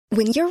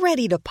When you're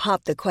ready to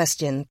pop the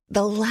question,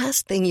 the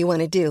last thing you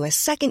want to do is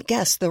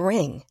second-guess the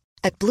ring.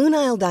 At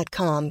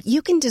BlueNile.com,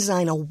 you can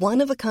design a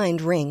one-of-a-kind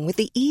ring with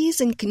the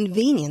ease and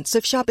convenience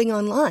of shopping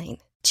online.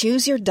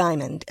 Choose your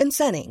diamond and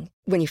setting.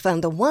 When you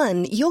find the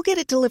one, you'll get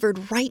it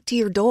delivered right to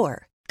your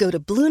door. Go to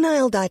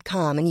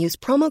BlueNile.com and use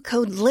promo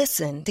code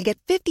LISTEN to get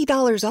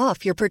 $50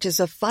 off your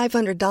purchase of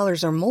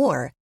 $500 or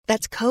more.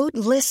 That's code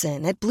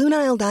LISTEN at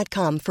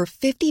BlueNile.com for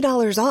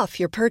 $50 off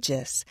your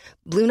purchase.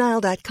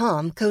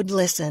 BlueNile.com, code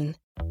LISTEN.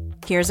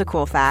 Here's a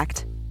cool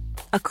fact.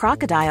 A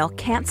crocodile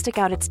can't stick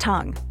out its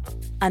tongue.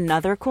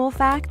 Another cool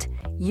fact,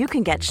 you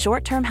can get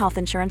short-term health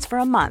insurance for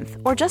a month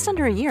or just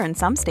under a year in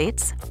some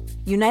states.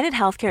 United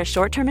Healthcare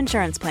short-term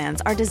insurance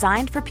plans are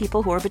designed for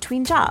people who are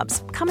between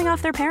jobs, coming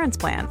off their parents'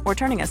 plan, or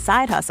turning a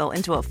side hustle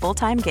into a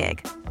full-time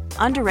gig.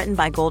 Underwritten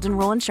by Golden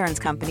Rule Insurance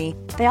Company,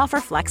 they offer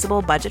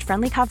flexible,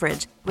 budget-friendly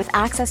coverage with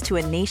access to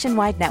a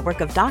nationwide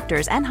network of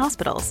doctors and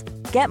hospitals.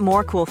 Get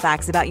more cool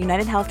facts about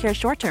United Healthcare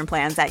short-term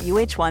plans at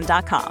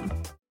uh1.com.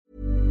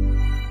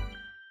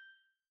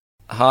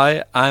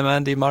 Hi, I'm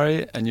Andy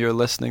Murray, and you're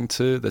listening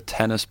to the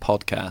Tennis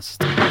Podcast.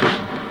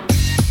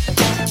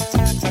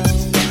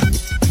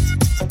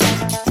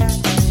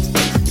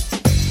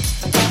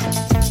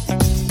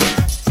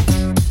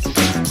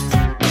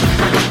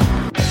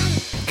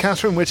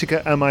 Catherine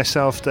Whitaker and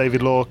myself,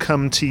 David Law,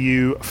 come to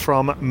you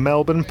from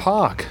Melbourne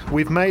Park.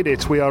 We've made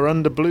it. We are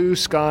under blue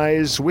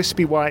skies,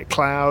 wispy white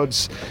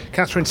clouds.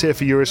 Catherine's here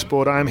for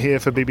Eurosport. I'm here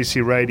for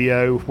BBC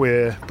Radio.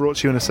 We're brought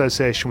to you in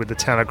association with The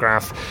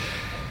Telegraph.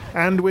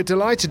 And we're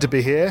delighted to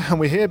be here, and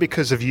we're here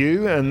because of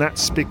you, and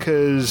that's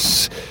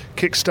because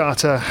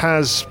Kickstarter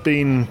has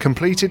been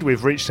completed.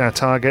 We've reached our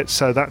target,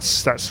 so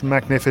that's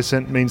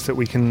magnificent. It means that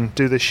we can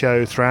do the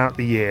show throughout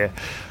the year.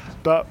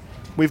 But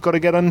we've got to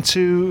get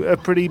onto a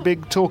pretty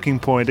big talking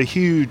point. A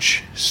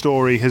huge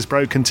story has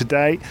broken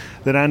today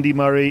that Andy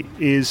Murray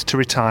is to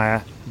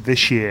retire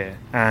this year,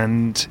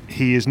 and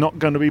he is not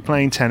going to be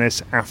playing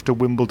tennis after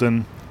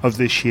Wimbledon of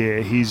this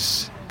year.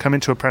 He's come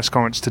into a press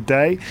conference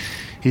today.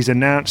 He's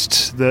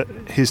announced that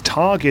his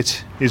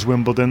target is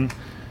Wimbledon,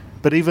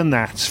 but even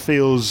that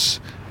feels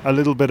a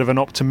little bit of an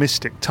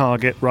optimistic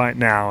target right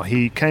now.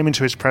 He came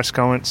into his press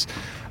conference,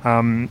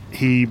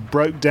 he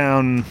broke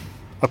down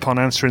upon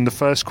answering the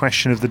first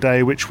question of the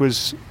day, which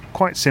was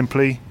quite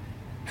simply,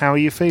 how are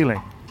you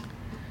feeling?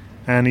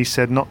 And he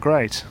said, not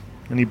great.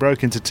 And he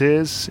broke into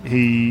tears.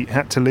 He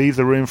had to leave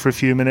the room for a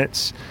few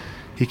minutes.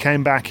 He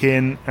came back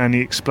in and he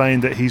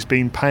explained that he's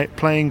been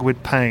playing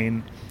with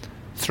pain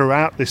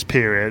throughout this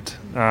period.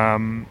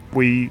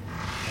 We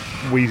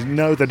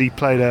know that he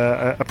played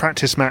a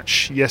practice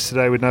match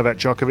yesterday with Novak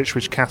Djokovic,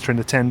 which Catherine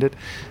attended,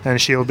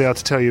 and she'll be able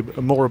to tell you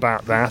more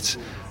about that.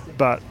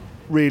 But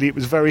really, it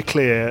was very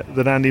clear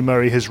that Andy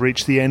Murray has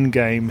reached the end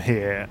game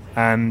here,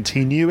 and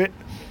he knew it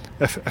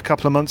a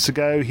couple of months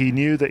ago. He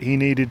knew that he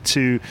needed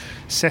to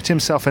set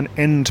himself an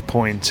end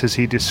point, as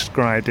he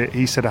described it.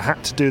 He said, I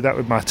had to do that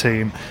with my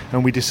team,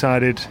 and we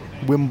decided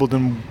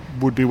Wimbledon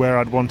would be where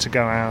I'd want to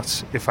go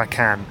out if I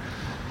can.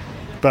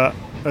 But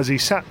as he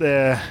sat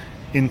there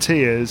in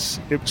tears,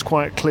 it was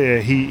quite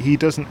clear he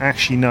doesn't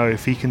actually know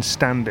if he can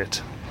stand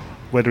it,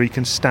 whether he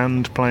can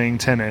stand playing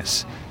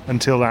tennis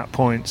until that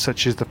point,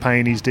 such as the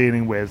pain he's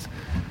dealing with.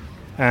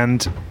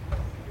 And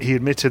he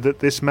admitted that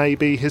this may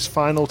be his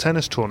final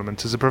tennis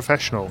tournament as a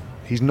professional.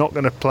 He's not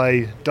going to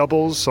play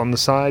doubles on the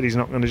side. He's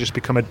not going to just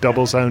become a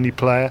doubles-only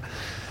player.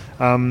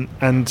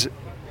 And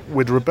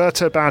with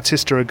Roberto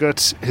Bautista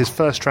Agut, his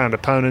first-round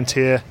opponent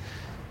here,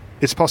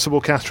 it's possible,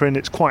 Catherine,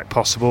 it's quite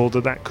possible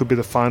that could be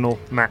the final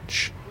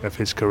match of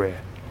his career.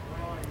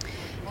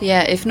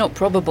 Yeah, if not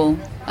probable.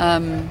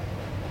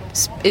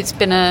 It's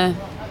been a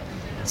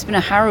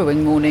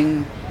harrowing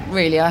morning,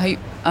 really. I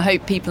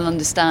hope people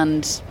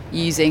understand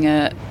using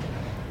a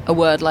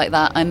word like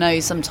that. I know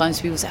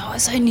sometimes people say, "Oh,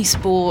 it's only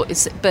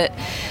sport." But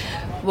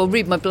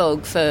read my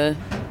blog for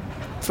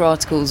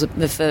articles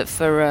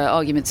for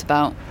arguments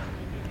about,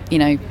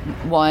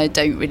 why I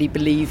don't really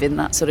believe in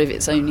that sort of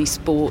 "it's only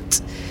sport"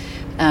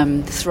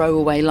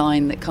 throwaway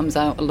line that comes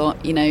out a lot.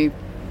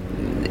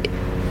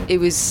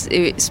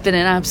 It's been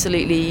an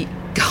absolutely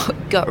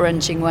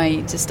gut-wrenching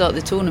way to start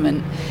the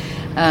tournament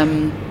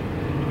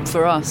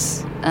for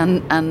us,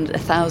 and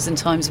 1,000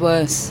 times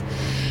worse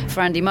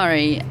for Andy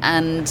Murray.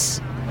 And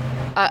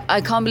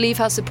I can't believe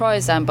how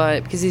surprised I am by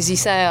it, because, as you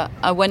say,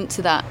 I went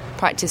to that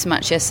practice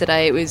match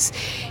yesterday.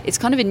 It's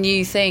kind of a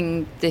new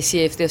thing this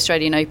year for the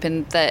Australian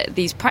Open, that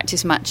these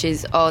practice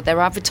matches they're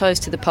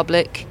advertised to the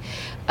public.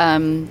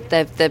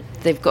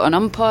 They've got an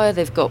umpire,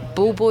 they've got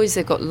ball boys,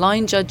 they've got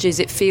line judges.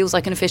 It feels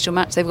like an official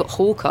match. They've got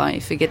Hawkeye,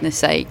 for goodness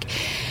sake.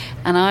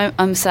 And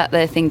I'm sat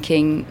there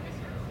thinking,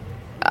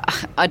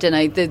 I don't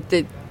know,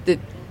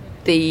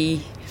 the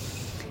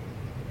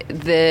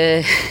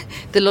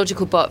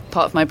logical part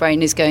of my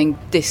brain is going,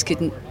 this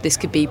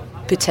could be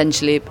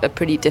potentially a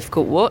pretty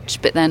difficult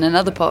watch. But then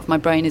another part of my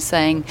brain is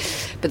saying,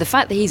 but the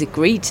fact that he's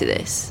agreed to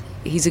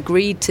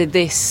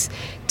this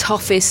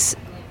toughest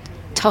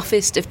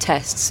of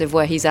tests of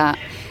where he's at,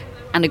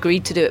 and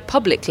agreed to do it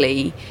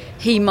publicly,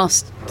 he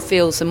must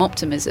feel some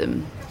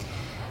optimism.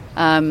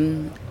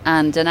 And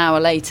an hour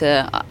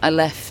later, I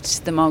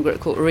left the Margaret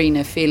Court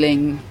Arena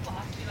feeling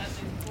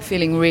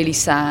really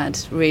sad,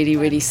 really,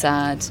 really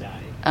sad.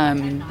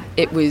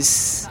 It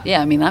was,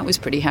 that was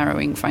pretty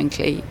harrowing,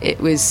 frankly. It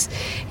was,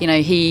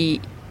 I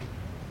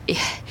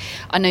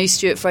know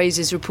Stuart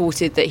Fraser's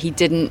reported that he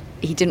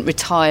didn't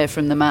retire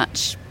from the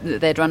match,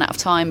 that they'd run out of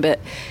time, but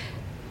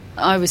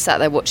I was sat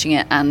there watching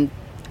it, and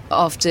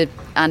after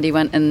Andy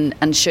went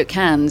and shook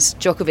hands,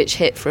 Djokovic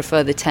hit for a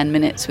further 10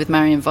 minutes with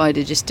Marian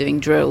Vida just doing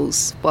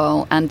drills,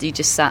 while Andy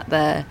just sat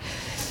there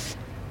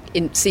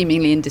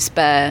seemingly in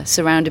despair,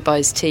 surrounded by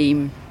his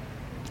team,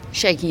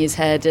 shaking his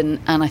head. And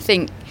I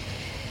think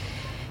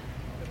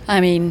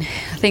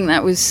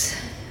that was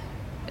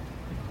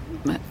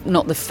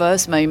not the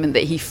first moment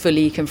that he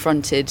fully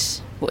confronted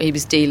what he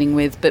was dealing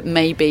with, but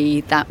maybe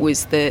that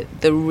was the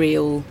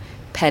real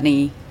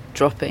penny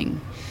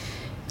dropping.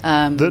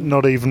 That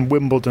not even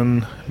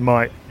Wimbledon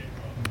might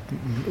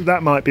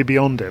be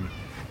beyond him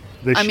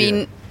this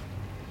year.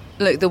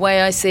 Look, the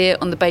way I see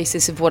it, on the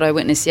basis of what I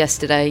witnessed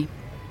yesterday,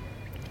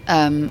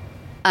 and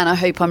I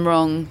hope I'm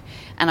wrong,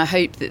 and I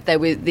hope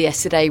that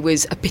yesterday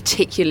was a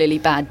particularly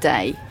bad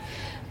day,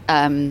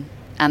 and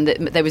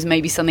that there was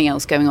maybe something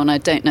else going on, I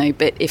don't know,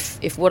 but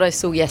if what I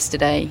saw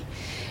yesterday,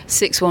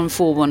 6-1,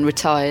 4-1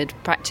 retired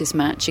practice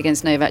match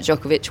against Novak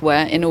Djokovic,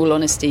 where in all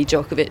honesty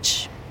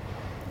Djokovic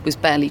was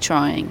barely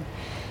trying,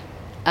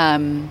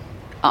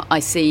 I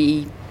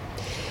see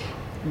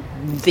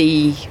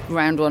the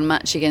round one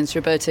match against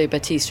Roberto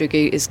Bautista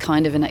Agut as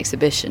kind of an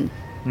exhibition.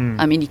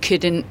 You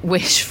couldn't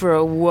wish for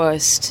a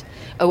worse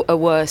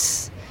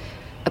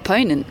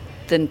opponent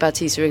than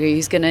Bautista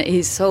Agut.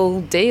 His whole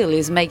deal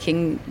is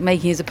making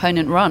his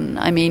opponent run.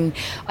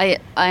 I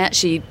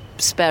actually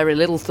spare a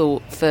little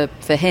thought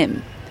for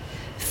him,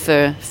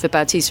 for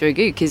Bautista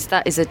Agut, because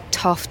that is a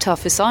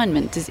tough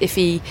assignment. If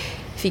he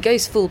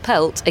goes full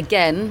pelt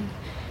again,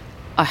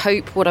 I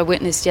hope what I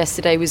witnessed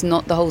yesterday was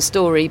not the whole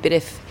story, but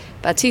if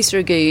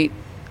Bautista Agut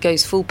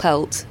goes full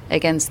pelt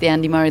against the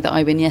Andy Murray that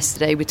I win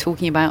yesterday, we're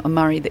talking about a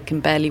Murray that can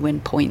barely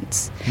win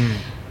points.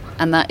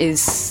 And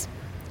it's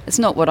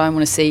not what I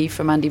want to see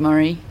from Andy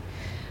Murray.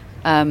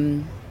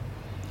 I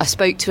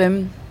spoke to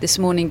him this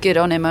morning, good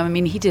on him.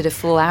 He did a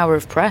full hour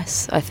of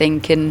press, I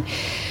think, and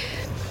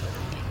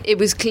it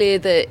was clear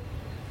that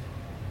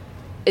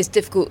as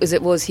difficult as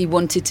it was, he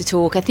wanted to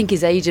talk. I think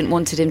his agent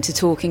wanted him to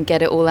talk and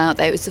get it all out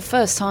there. It was the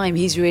first time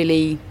he's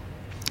really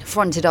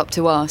fronted up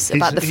to us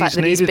about the fact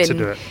that he's been... To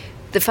do it.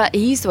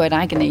 He used the word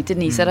agony,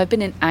 didn't he? He said, I've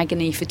been in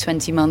agony for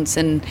 20 months,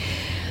 and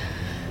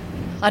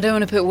I don't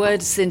want to put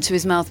words into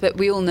his mouth, but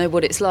we all know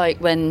what it's like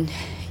when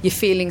you're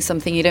feeling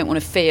something you don't want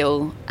to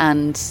feel,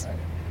 and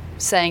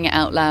saying it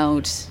out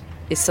loud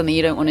is something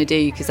you don't want to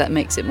do because that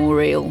makes it more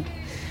real.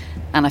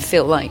 And I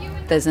feel like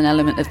there's an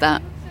element of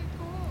that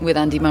with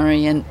Andy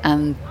Murray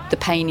and the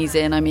pain he's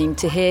in.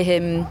 To hear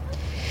him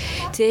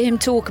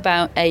talk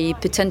about a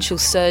potential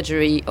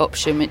surgery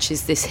option, which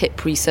is this hip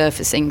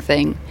resurfacing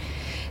thing,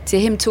 to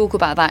him talk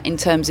about that in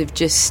terms of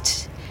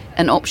just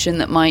an option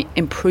that might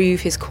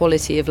improve his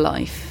quality of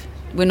life.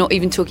 We're not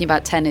even talking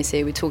about tennis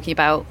here, we're talking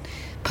about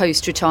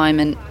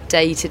post-retirement,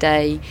 day to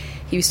day.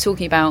 He was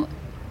talking about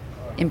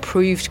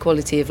improved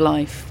quality of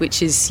life,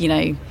 which is,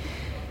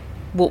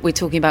 what we're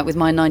talking about with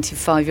my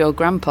 95-year-old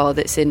grandpa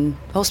that's in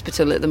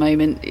hospital at the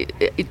moment,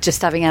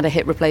 just having had a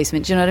hip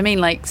replacement. Do you know what I mean?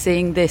 Like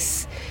seeing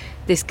this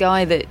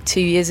guy that 2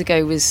 years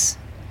ago was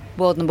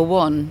world number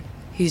one,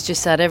 who's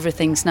just had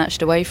everything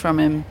snatched away from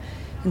him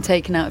and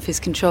taken out of his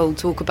control,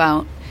 talk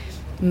about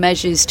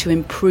measures to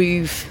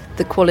improve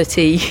the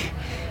quality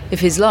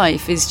of his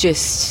life is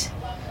just,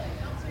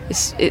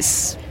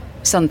 it's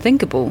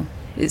unthinkable.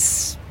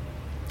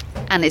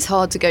 And it's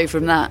hard to go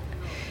from that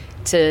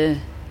to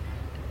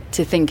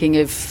thinking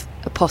of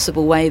a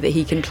possible way that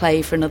he can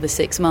play for another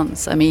 6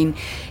 months.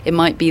 It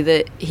might be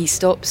that he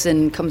stops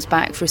and comes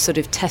back for a sort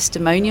of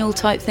testimonial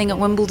type thing at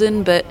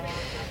Wimbledon, but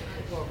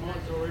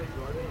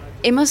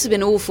it must have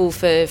been awful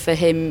for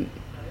him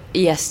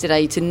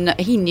yesterday to know.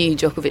 He knew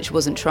Djokovic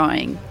wasn't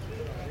trying.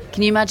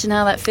 Can you imagine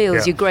how that feels?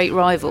 Yeah. Your great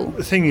rival.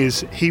 The thing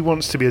is, he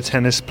wants to be a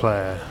tennis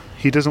player.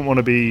 He doesn't want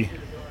to be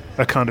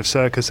a kind of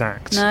circus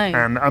act. No.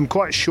 And I'm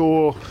quite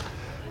sure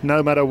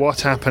no matter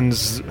what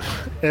happens,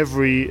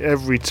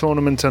 every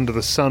tournament under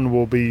the sun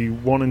will be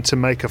wanting to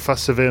make a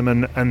fuss of him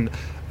and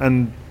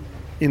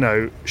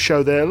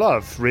show their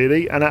love,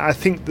 really. And I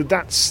think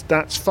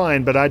that's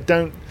fine, but I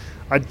don't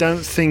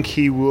think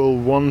he will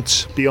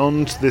want,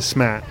 beyond this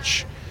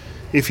match,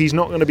 if he's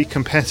not going to be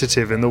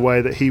competitive in the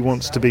way that he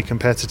wants to be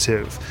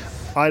competitive,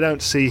 I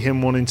don't see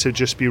him wanting to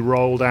just be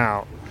rolled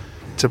out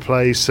to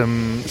play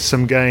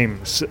some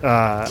games.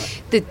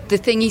 The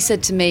thing he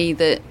said to me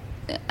that,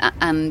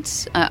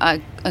 and I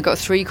got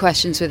 3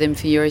 questions with him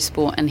for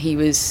Eurosport, and he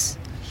was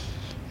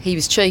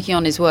choking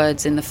on his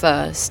words in the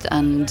first,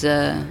 and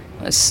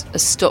I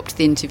stopped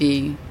the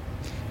interview.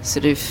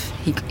 Sort of,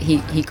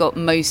 he got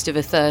most of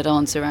a third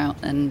answer out,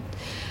 and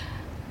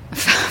I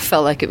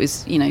felt like it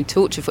was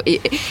torture.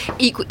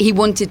 He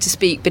wanted to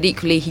speak, but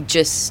equally he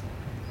just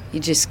He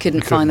just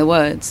couldn't find the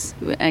words.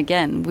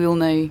 Again, we all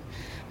know,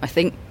 I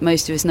think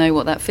most of us know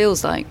what that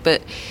feels like.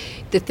 But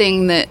the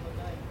thing that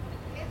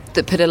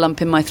put a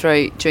lump in my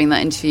throat during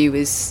that interview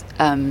was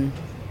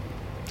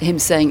him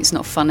saying it's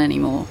not fun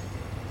anymore.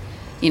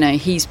 You know,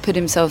 he's put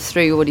himself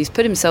through what he's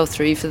put himself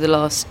through for the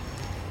last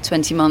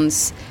 20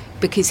 months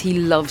because he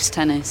loves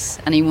tennis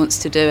and he wants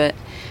to do it.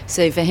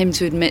 So for him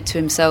to admit to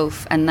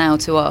himself and now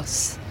to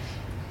us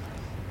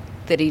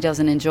that he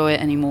doesn't enjoy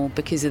it anymore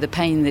because of the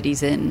pain that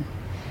he's in,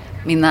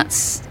 I mean,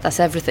 that's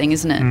everything,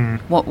 isn't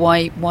it?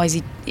 Why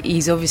is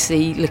he's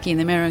obviously looking in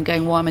the mirror and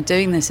going, why am I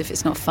doing this if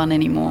it's not fun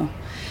anymore?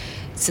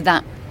 So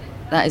that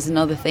is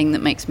another thing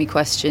that makes me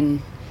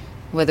question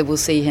whether we'll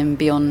see him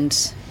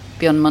beyond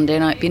Monday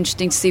night. It'd be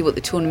interesting to see what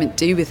the tournament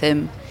do with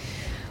him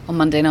on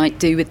Monday night,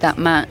 do with that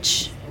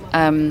match,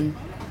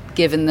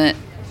 given that,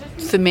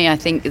 for me, I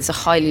think it's a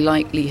highly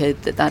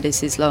likelihood that is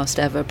his last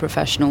ever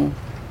professional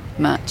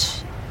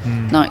match.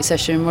 Night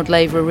session in Rod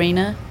Laver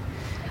Arena.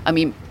 I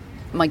mean,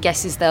 my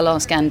guess is they'll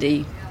ask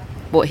Andy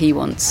what he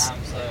wants,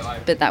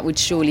 but that would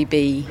surely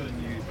be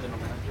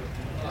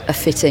a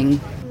fitting.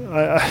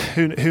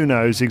 Who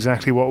knows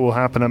exactly what will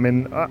happen? I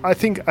mean, I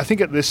think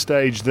at this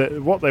stage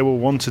that what they will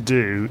want to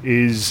do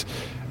is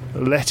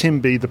let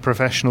him be the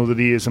professional that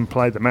he is and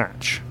play the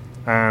match,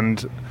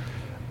 and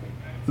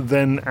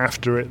then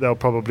after it they'll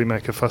probably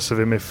make a fuss of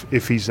him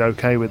if he's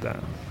okay with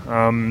that.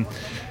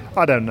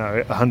 I don't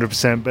know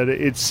 100%, but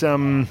it's.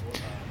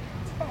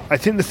 I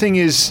think the thing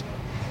is,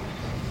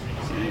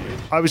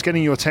 I was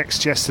getting your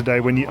text yesterday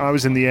when I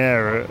was in the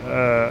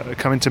air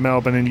coming to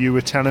Melbourne, and you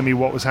were telling me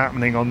what was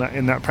happening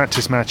in that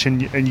practice match,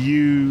 and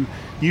you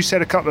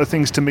said a couple of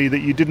things to me that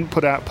you didn't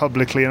put out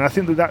publicly, and I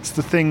think that's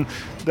the thing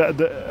that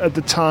at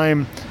the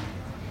time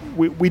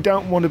we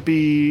don't want to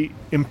be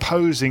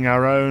imposing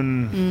our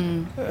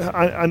own.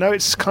 I know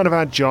it's kind of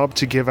our job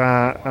to give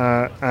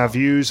our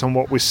views on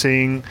what we're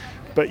seeing,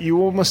 but you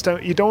don't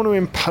want to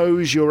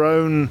impose your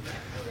own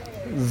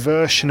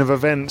version of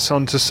events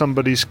onto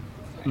somebody's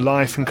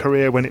life and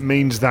career when it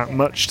means that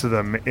much to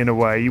them. In a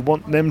way, you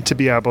want them to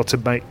be able to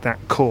make that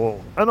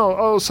call. And I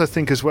also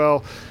think as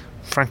well,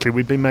 frankly,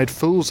 we've been made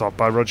fools of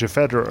by Roger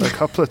Federer a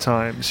couple of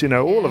times. You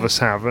know, all of us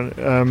have.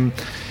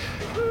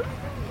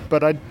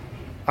 But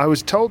I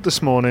was told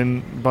this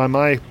morning by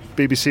my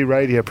BBC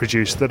radio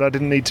producer that I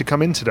didn't need to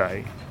come in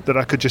today, that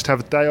I could just have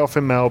a day off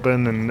in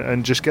Melbourne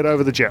and just get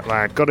over the jet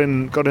lag. Got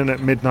in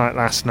at midnight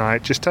last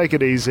night, just take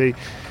it easy.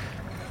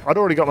 I'd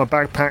already got my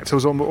bag packed. I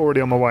was already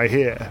on my way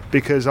here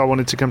because I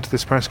wanted to come to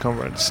this press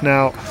conference.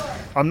 Now,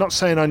 I'm not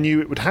saying I knew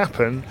it would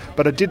happen,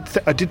 but I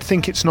did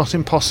think it's not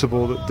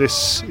impossible that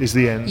this is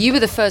the end. You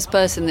were the first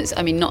person that's,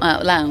 I mean, not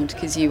out loud,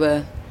 because you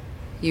were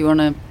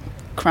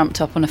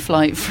cramped up on a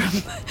flight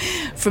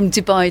from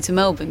Dubai to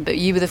Melbourne, but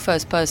you were the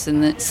first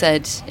person that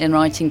said in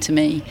writing to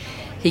me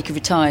he could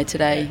retire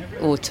today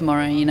or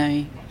tomorrow. You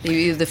know,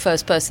 you were the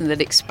first person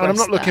that expressed. And I'm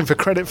not looking for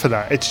credit for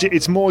that.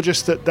 It's more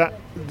just that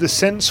the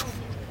sense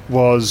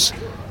was,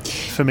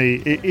 for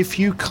me, if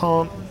you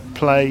can't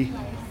play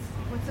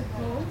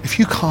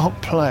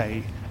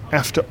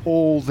after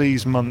all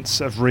these months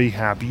of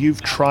rehab,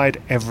 you've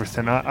tried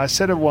everything. I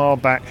said a while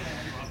back,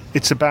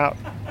 it's about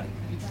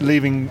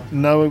leaving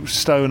no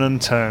stone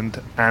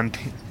unturned, and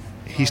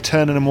he's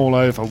turning them all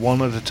over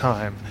one at a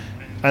time,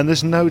 and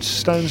there's no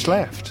stones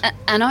left.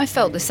 And I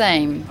felt the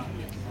same.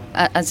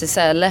 As I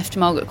say, I left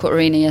Margaret Court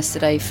Arena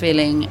yesterday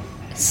feeling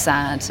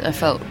sad. I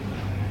felt,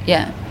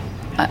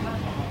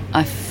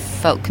 I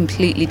felt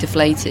completely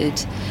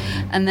deflated.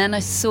 And then I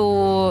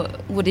saw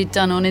what he'd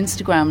done on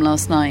Instagram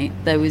last night.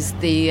 There was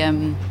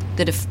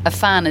that a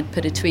fan had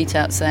put a tweet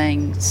out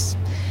saying,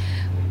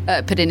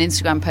 put an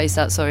Instagram post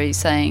out,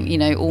 saying, you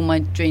know, all my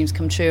dreams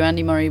come true.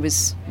 Andy Murray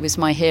was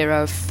my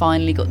hero. I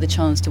finally got the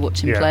chance to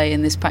watch him play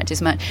in this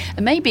practice match.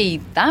 And maybe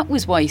that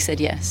was why he said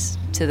yes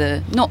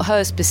to not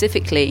her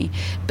specifically,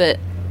 but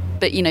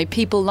you know,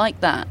 people like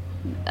that.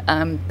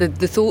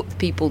 The thought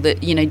people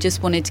that, you know,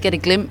 just wanted to get a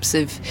glimpse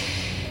of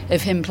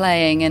him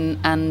playing,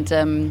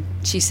 and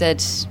she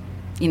said,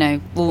 you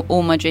know,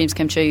 all my dreams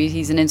come true,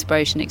 he's an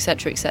inspiration,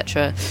 etc.,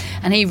 etc.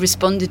 And he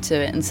responded to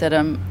it and said,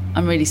 I'm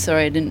really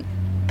sorry I didn't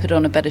put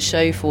on a better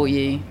show for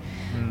you,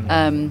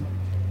 and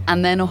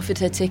then offered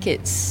her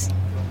tickets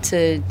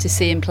to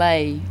see him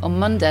play on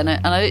Monday. And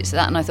I looked at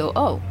that and I thought,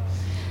 oh,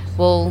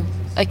 well,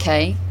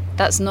 okay,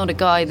 that's not a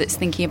guy that's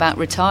thinking about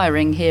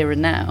retiring here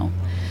and now.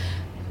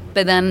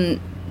 But then,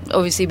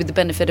 obviously, with the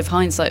benefit of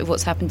hindsight of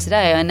what's happened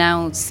today, I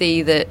now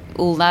see that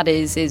all that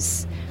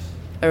is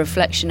a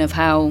reflection of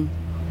how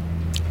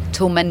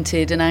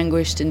tormented and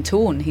anguished and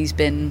torn he's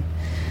been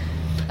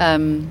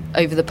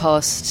over the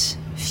past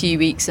few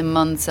weeks and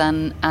months,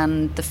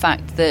 and the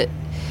fact that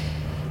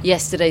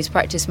yesterday's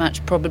practice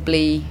match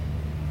probably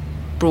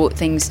brought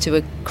things to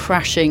a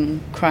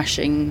crashing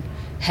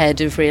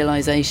head of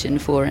realisation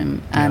for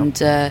him. Yeah. And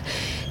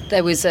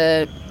there was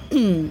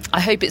I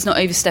hope it's not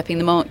overstepping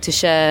the mark to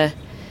share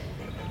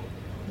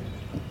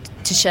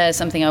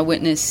something I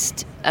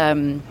witnessed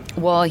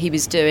while he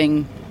was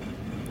doing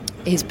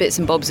his bits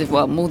and bobs of,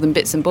 well, more than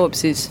bits and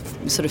bobs, his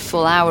sort of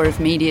full hour of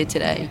media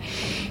today.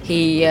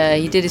 He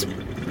did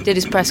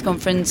his press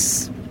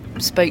conference,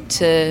 spoke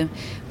to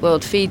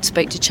World Feed,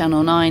 spoke to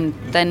Channel 9,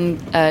 then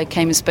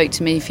came and spoke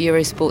to me for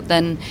Eurosport,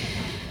 then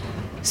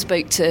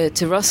spoke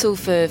to Russell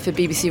for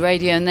BBC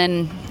Radio, and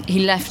then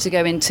he left to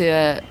go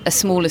into a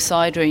smaller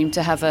side room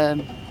to have a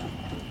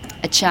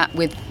chat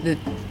with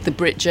the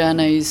Brit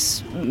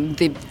journos,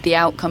 the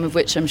outcome of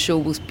which I'm sure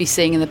we'll be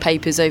seeing in the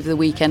papers over the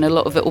weekend. A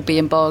lot of it will be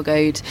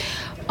embargoed.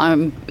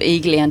 I'm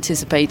eagerly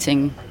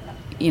anticipating,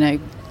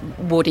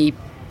 what he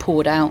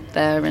poured out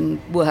there, and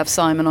we'll have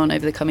Simon on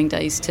over the coming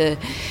days to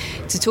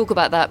talk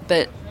about that.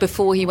 But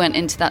before he went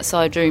into that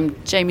side room,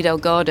 Jamie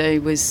Delgado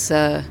was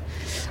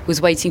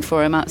waiting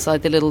for him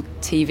outside the little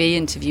TV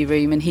interview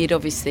room, and he'd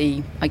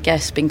obviously, I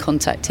guess, been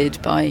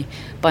contacted by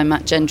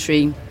Matt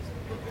Gentry,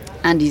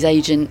 Andy's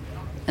agent,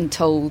 and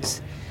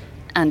told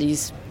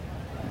Andy's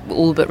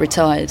all but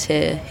retired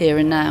here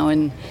and now.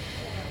 And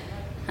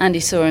Andy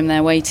saw him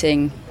there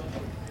waiting,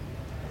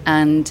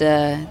 and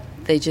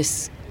they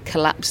just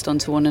collapsed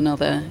onto one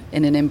another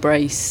in an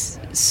embrace,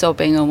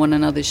 sobbing on one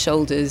another's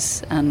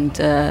shoulders, and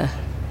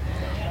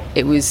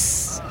it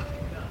was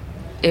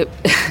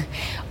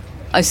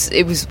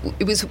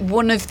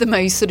one of the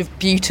most sort of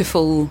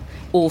beautiful,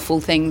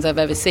 awful things I've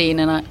ever seen,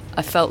 and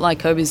I felt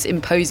like I was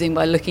imposing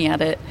by looking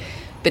at it,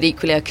 but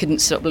equally I couldn't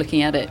stop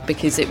looking at it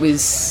because it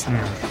was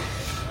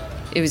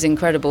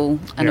incredible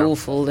and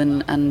awful,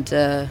 and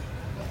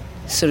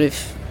sort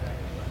of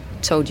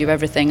told you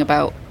everything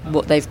about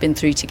what they've been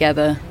through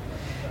together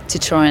to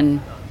try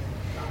and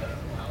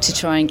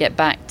get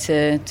back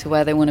to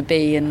where they want to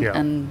be,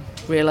 and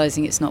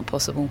realising it's not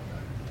possible.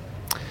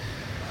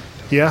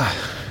 Yeah,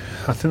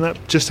 I think that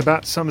just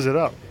about sums it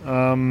up.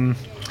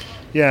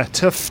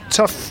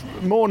 Tough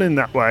morning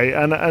that way,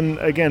 and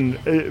again,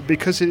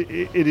 because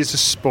it is a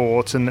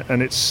sport, and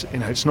it's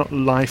it's not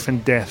life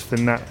and death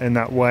in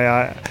that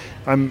way.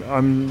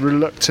 I'm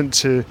reluctant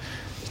to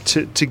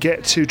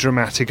get too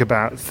dramatic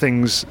about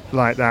things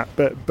like that,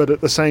 but at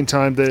the same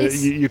time,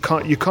 you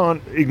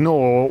can't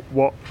ignore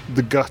what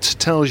the gut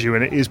tells you,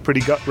 and it is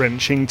pretty gut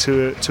wrenching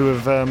to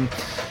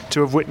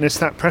have witnessed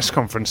that press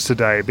conference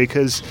today,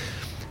 because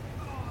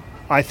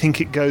I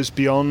think it goes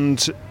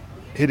beyond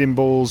hitting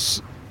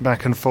balls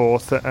back and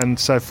forth and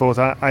so forth.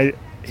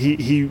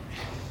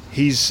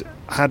 He's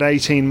had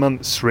 18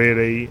 months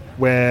really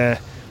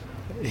where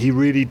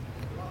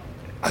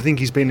I think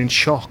he's been in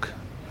shock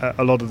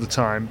a lot of the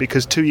time,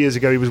 because 2 years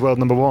ago he was world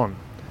number one.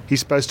 He's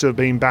supposed to have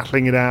been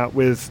battling it out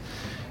with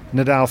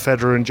Nadal,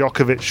 Federer and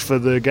Djokovic for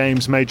the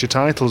game's major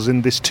titles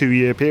in this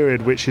 2-year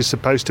period, which is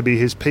supposed to be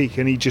his peak,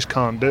 and he just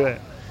can't do it.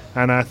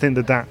 And I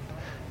think that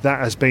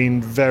has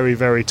been very,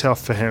 very tough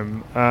for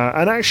him.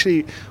 And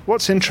actually,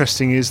 what's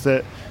interesting is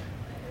that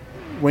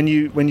when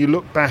you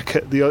look back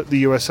at the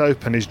US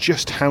Open, is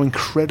just how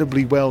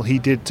incredibly well he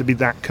did to be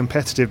that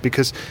competitive.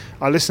 Because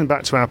I listened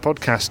back to our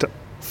podcast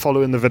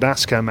following the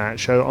Verdasco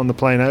match on the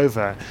plane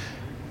over,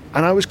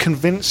 and I was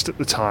convinced at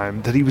the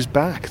time that he was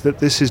back, that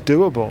this is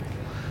doable.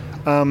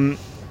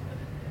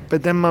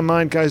 But then my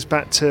mind goes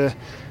back to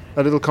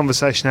a little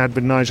conversation I had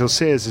with Nigel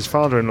Sears, his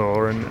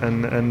father-in-law,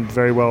 and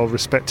very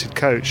well-respected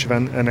coach of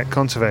Annette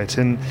Kontaveit.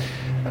 And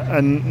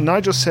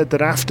Nigel said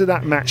that after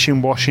that match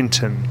in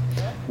Washington,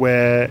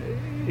 where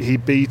he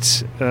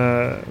beat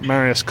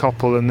Marius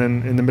Koppel, and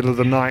then in the middle of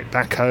the night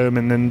back home,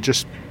 and then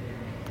just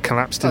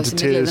collapsed into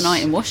tears. In the middle of the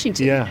night in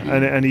Washington. Yeah.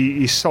 And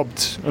he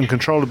sobbed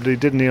uncontrollably,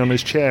 didn't he, on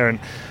his chair.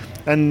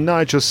 And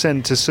Nigel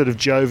sent a sort of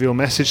jovial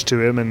message to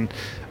him, and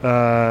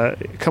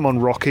come on,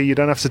 Rocky, you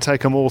don't have to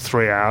take them all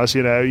 3 hours.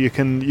 You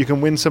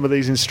can win some of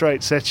these in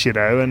straight sets.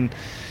 And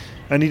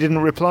he didn't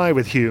reply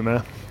with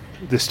humour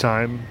this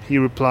time. He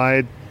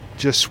replied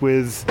just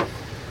with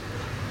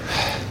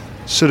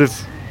sort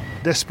of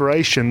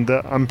desperation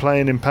that I'm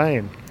playing in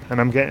pain, and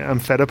I'm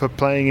fed up of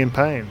playing in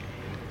pain.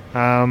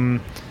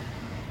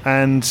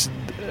 And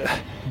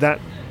that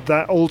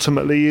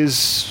ultimately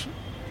is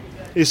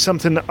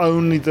something that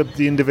only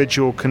the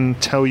individual can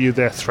tell you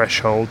their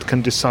threshold,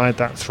 can decide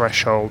that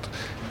threshold.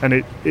 And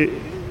it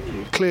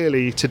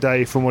clearly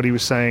today, from what he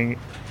was saying,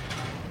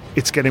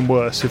 it's getting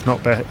worse, if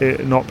not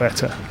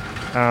better.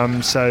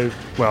 So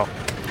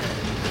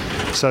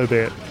be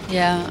it.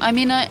 Yeah, I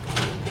mean, I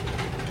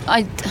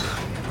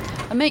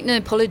make no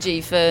apology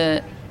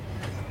for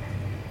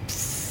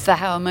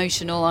how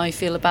emotional I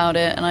feel about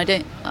it, and I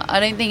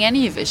don't think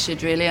any of us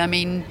should really. I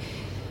mean,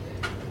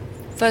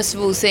 first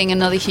of all, seeing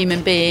another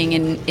human being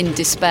in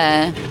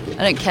despair,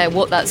 I don't care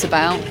what that's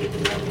about.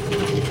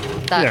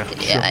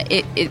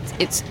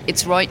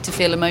 It's right to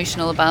feel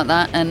emotional about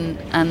that, and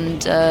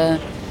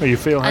you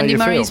feel how you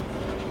feel.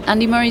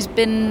 Andy Murray's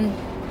been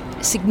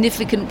a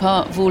significant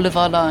part of all of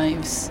our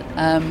lives,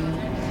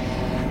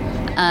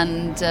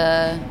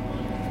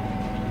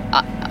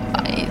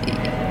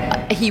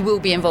 he will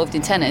be involved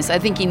in tennis. I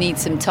think he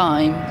needs some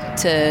time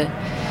to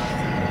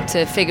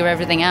figure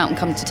everything out and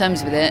come to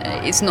terms with it.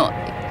 It's not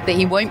that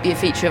he won't be a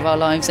feature of our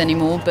lives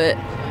anymore, but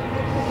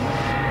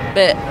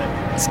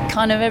it's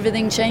kind of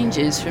everything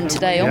changes from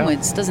today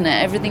onwards, doesn't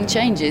it? Everything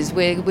changes.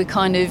 We're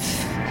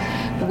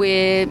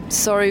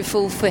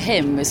sorrowful for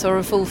him. We're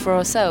sorrowful for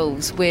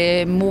ourselves.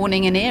 We're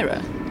mourning an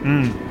era.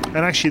 And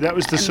actually, that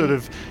was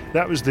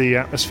the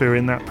atmosphere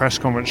in that press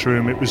conference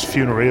room. It was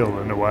funereal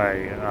in a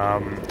way,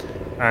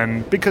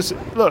 and because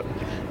look,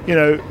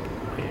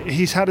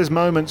 he's had his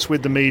moments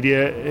with the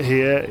media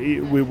here.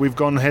 We've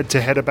gone head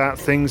to head about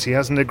things. He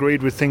hasn't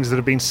agreed with things that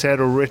have been said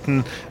or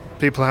written.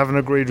 People haven't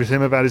agreed with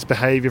him about his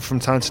behaviour from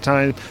time to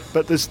time,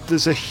 but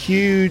there's a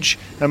huge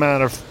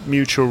amount of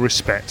mutual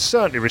respect.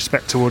 Certainly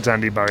respect towards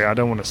Andy Murray. I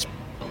don't want to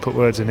put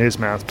words in his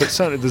mouth, but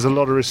certainly there's a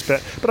lot of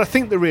respect. But I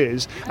think there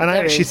is, and I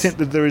actually think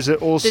that there is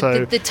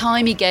also the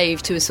time he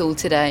gave to us all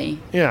today.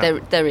 Yeah,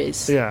 there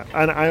is. Yeah,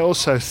 and I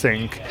also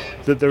think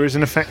that there is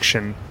an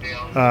affection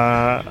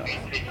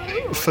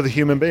for the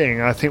human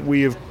being. I think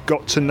we have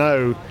got to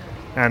know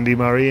Andy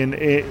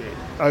Murray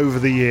over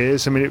the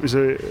years. I mean, it was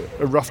a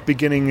rough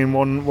beginning in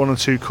one or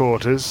two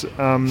quarters,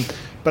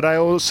 but I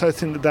also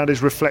think that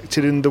is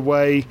reflected in the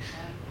way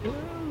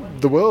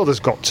the world has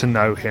got to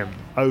know him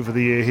over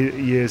the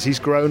years. He's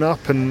grown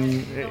up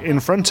and in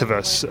front of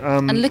us.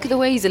 And look at the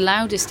way he's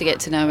allowed us to get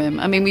to know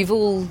him. I mean, we've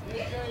all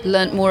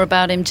learnt more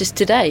about him just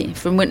today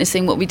from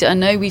witnessing what we do. I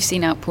know we've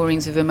seen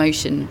outpourings of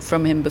emotion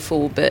from him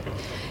before, but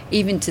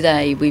even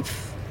today we've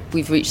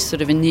reached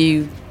sort of a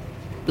new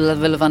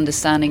level of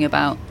understanding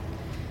about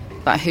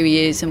who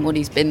he is and what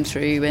he's been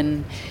through,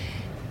 and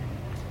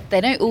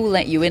they don't all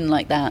let you in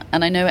like that.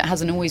 And I know it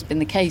hasn't always been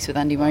the case with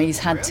Andy Murray. He's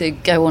had to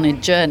go on a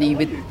journey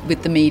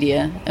with the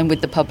media and with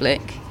the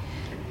public,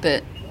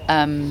 but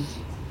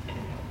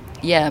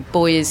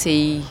boy, has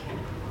he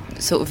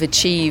sort of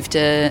achieved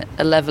a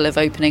level of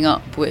opening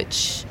up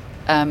which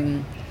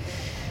I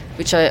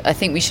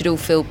think we should all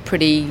feel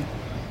pretty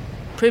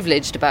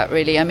privileged about,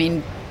 really. I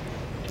mean,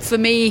 for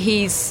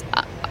me,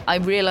 I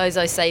realise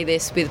I say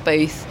this with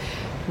both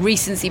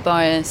recency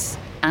bias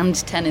and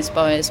tennis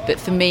bias, but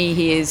for me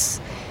he is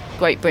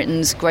Great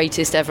Britain's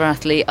greatest ever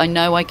athlete. I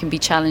know I can be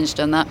challenged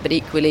on that, but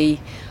equally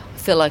I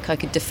feel like I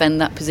could defend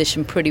that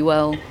position pretty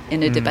well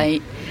in a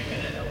debate.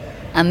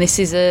 And this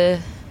is a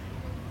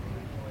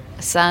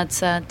sad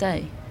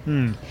day.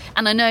 And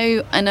I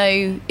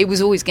know it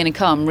was always going to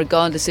come,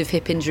 regardless of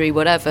hip injury,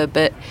 whatever,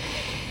 but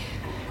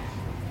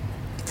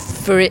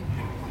for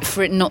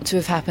it not to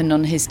have happened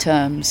on his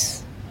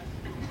terms,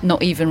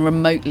 not even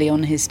remotely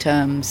on his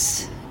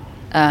terms,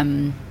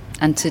 and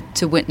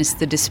to witness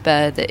the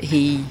despair that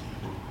he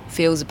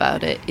feels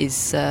about it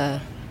is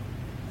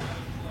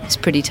it's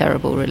pretty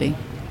terrible, really.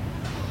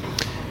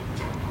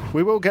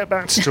 We will get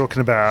back to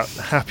talking about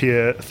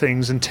happier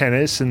things and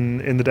tennis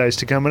in the days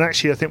to come. And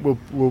actually, I think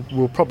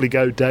we'll probably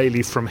go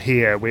daily from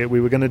here. We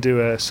were going to do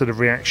a sort of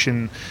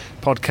reaction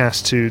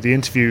podcast to the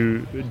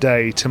interview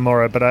day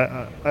tomorrow. But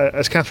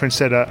as Catherine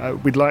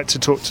said, we'd like to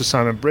talk to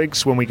Simon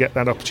Briggs when we get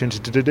that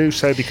opportunity to do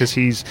so, because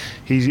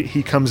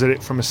he comes at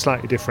it from a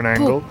slightly different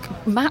angle.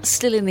 Matt's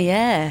still in the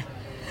air.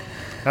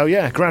 Oh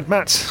yeah, Grand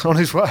Matt's on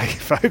his way,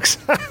 folks.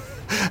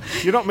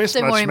 You're not missed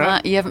much, Don't worry,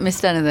 Matt. You haven't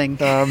missed anything.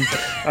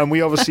 And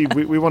we obviously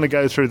we want to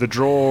go through the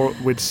draw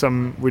with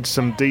some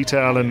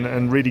detail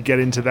and really get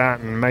into that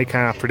and make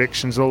our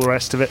predictions, all the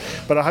rest of it.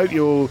 But I hope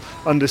you'll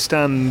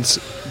understand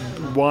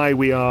why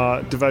we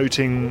are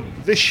devoting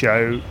this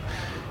show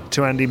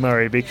to Andy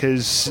Murray,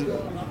 because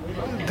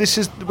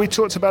we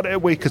talked about it a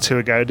week or two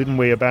ago, didn't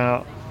we?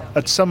 About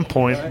at some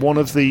point one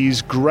of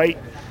these great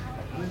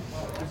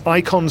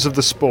icons of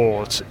the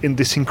sport in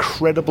this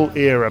incredible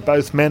era,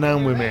 both men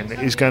and women,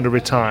 is going to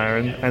retire,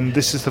 and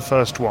this is the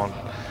first one,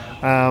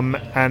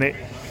 and it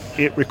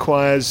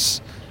requires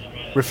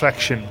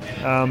reflection,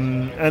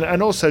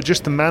 and also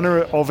just the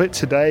manner of it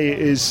today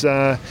is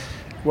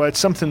it's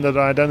something that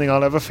I don't think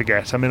I'll ever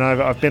forget. I mean,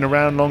 I've been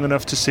around long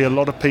enough to see a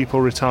lot of people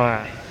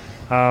retire,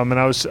 and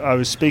I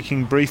was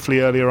speaking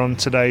briefly earlier on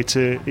today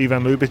to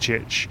Ivan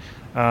Lubicic,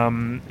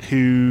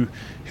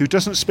 who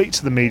doesn't speak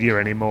to the media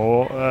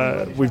anymore.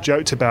 We've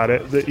joked about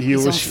it that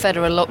he's on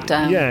federal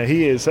lockdown. Yeah,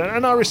 he is,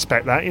 and I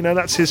respect that.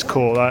 That's his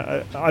call.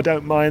 I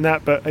don't mind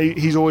that, but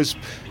he's always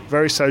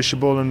very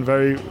sociable and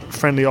very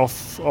friendly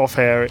off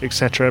air,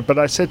 etc. But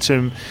I said to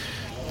him,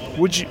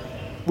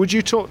 "Would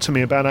you talk to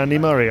me about Andy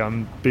Murray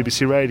on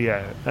BBC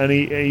Radio?" And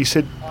he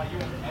said,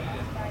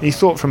 he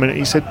thought for a minute.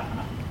 He said,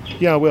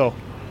 "Yeah, I will,"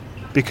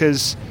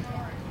 because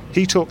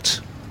he talked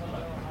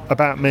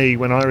about me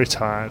when I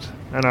retired,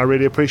 and I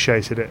really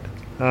appreciated it.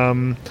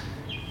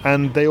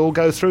 And they all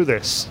go through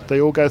this.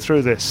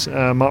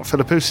 Mark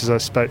Philippoussis, I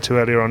spoke to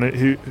earlier on,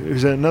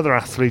 who's another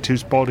athlete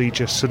whose body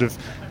just sort of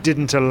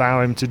didn't allow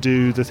him to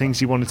do the things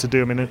he wanted to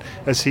do. I mean,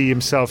 as he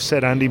himself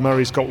said, Andy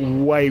Murray's got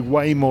way,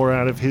 way more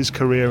out of his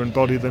career and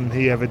body than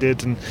he ever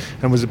did, and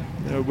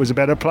was a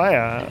better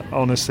player,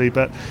 honestly.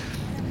 But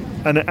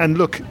and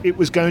look, it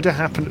was going to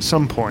happen at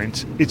some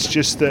point. It's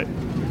just that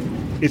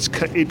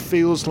it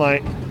feels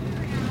like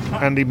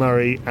Andy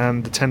Murray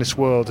and the tennis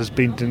world has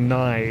been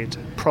denied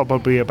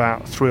probably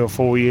about 3 or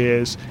 4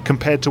 years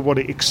compared to what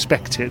it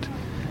expected.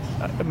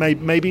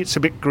 Maybe it's a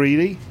bit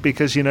greedy,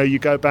 because you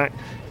go back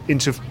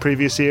into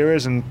previous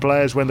eras, and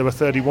players when they were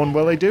 31,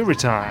 well, they do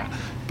retire.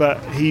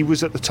 But he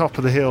was at the top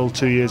of the hill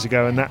 2 years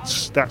ago, and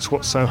that's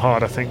what's so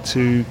hard, I think,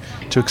 to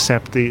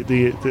accept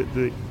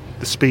the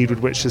speed with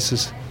which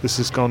this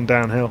has gone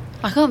downhill.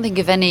 I can't think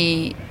of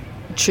any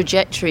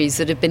trajectories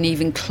that have been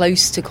even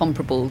close to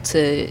comparable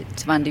to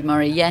Andy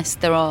Murray. Yes,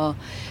 there are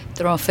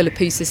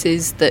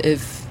Philippoussis that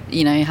have,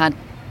 you know, had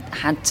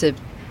to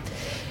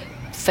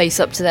face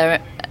up to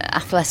their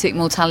athletic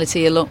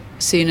mortality a lot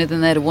sooner than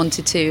they'd have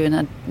wanted to, and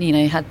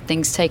had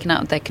things taken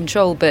out of their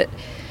control. But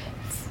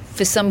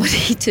for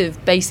somebody to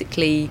have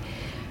basically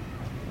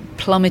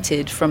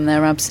plummeted from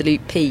their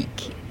absolute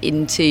peak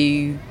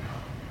into,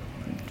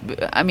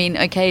 I mean,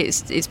 okay,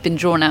 it's been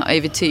drawn out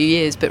over 2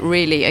 years, but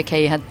really,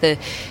 okay, you had the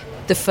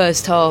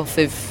first half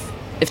of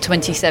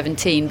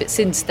 2017, but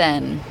since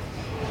then,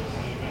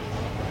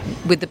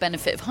 with the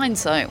benefit of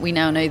hindsight, we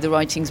now know the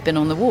writing's been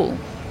on the wall.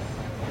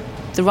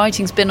 The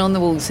writing's been on the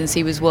wall since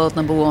he was world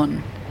number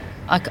one.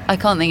 I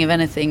can't think of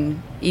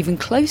anything even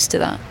close to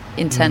that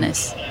in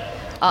tennis.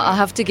 I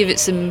have to give it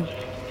some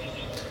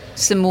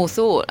more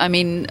thought. I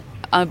mean,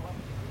 I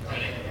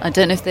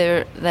don't know if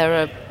there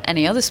are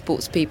any other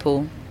sports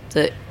people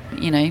that,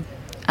 you know,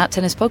 at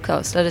Tennis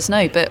Podcast, let us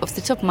know. But off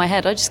the top of my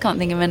head, I just can't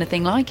think of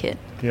anything like it.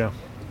 Yeah.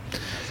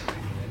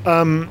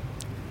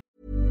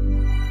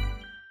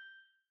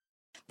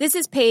 This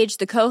is Paige,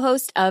 the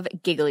co-host of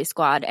Giggly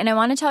Squad, and I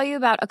want to tell you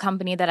about a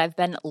company that I've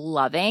been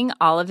loving,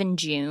 Olive &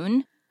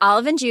 June.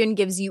 Olive & June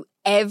gives you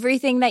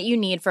everything that you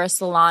need for a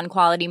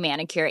salon-quality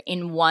manicure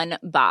in one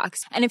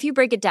box. And if you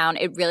break it down,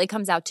 it really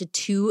comes out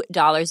to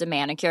 $2 a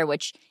manicure,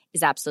 which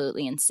is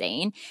absolutely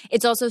insane.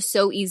 It's also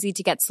so easy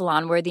to get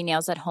salon-worthy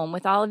nails at home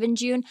with Olive &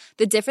 June.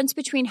 The difference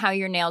between how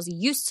your nails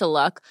used to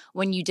look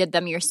when you did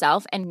them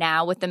yourself and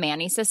now with the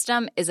Mani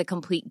system is a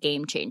complete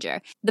game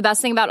changer. The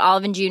best thing about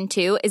Olive & June,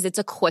 too, is it's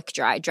a quick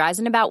dry. Dries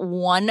in about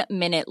 1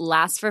 minute,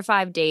 lasts for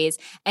 5 days,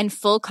 and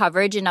full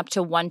coverage in up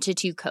to 1 to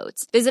 2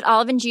 coats. Visit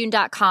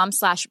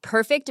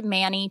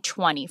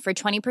oliveandjune.com/perfectmani20 for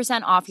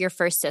 20% off your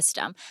first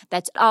system.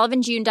 That's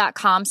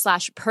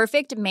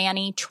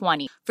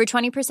oliveandjune.com/perfectmani20 for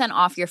 20%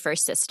 off your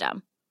first system.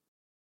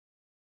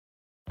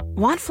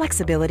 Want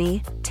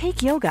flexibility?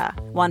 Take yoga.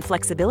 Want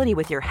flexibility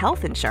with your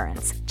health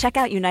insurance? Check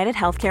out United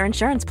Healthcare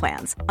Insurance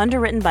Plans.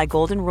 Underwritten by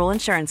Golden Rule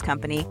Insurance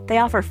Company, they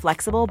offer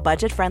flexible,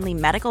 budget-friendly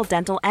medical,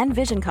 dental, and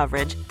vision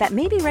coverage that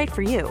may be right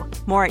for you.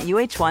 More at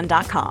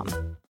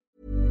uh1.com.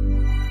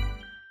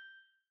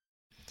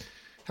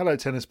 Hello,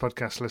 Tennis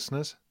Podcast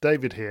listeners.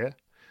 David here.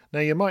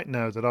 Now, you might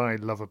know that I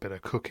love a bit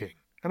of cooking,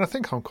 and I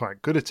think I'm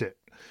quite good at it.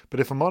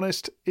 But if I'm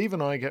honest,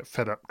 even I get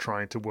fed up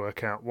trying to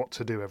work out what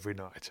to do every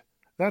night.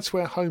 That's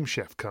where Home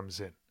Chef comes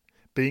in.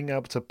 Being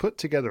able to put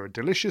together a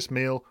delicious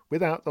meal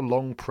without the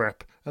long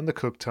prep and the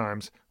cook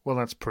times, well,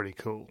 that's pretty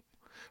cool.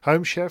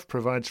 Home Chef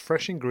provides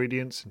fresh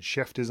ingredients and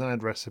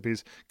chef-designed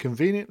recipes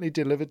conveniently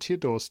delivered to your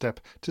doorstep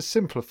to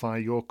simplify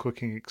your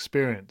cooking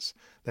experience.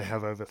 They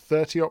have over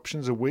 30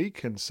 options a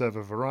week and serve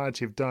a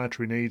variety of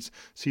dietary needs,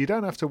 so you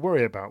don't have to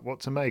worry about what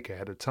to make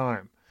ahead of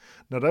time.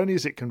 Not only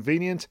is it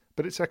convenient,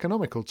 but it's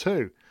economical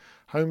too.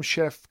 Home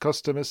Chef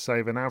customers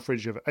save an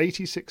average of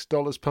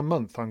 $86 per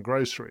month on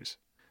groceries.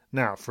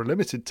 Now, for a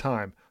limited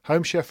time,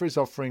 Home Chef is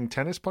offering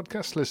Tennis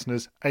Podcast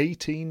listeners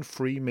 18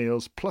 free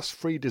meals plus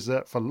free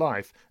dessert for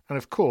life and,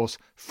 of course,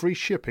 free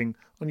shipping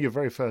on your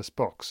very first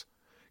box.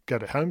 Go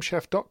to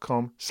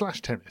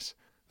homechef.com/tennis.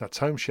 That's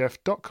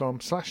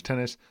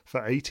homechef.com/tennis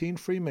for 18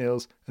 free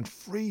meals and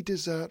free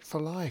dessert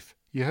for life.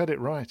 You heard it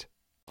right.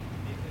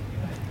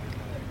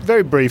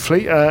 Very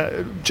briefly,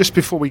 just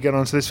before we get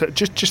on to this,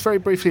 just very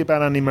briefly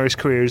about Andy Murray's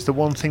career, is the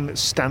one thing that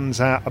stands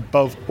out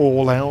above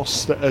all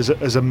else that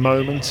as a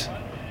moment,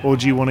 or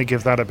do you want to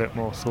give that a bit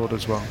more thought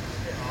as well?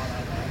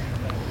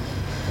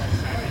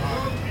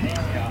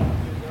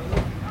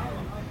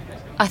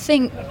 I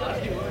think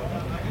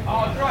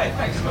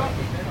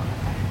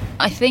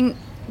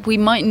we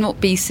might not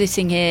be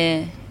sitting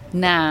here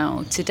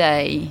now,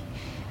 today,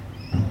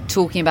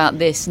 talking about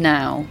this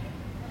now,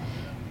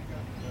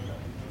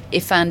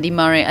 if Andy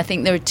Murray, I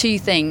think there are two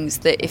things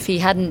that if he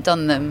hadn't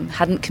done them,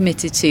 hadn't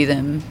committed to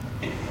them,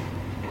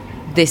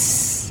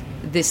 this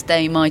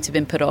day might have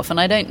been put off. And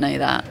I don't know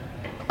that.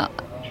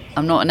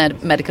 I'm not a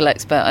medical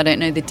expert. I don't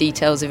know the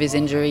details of his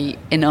injury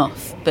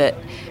enough. But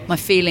my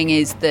feeling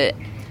is that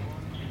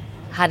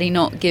had he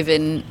not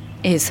given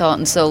his heart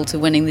and soul to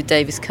winning the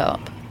Davis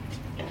Cup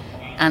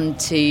and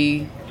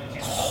to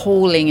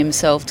hauling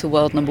himself to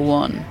world number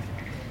one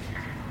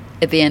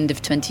at the end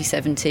of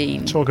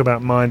 2017... Talk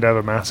about mind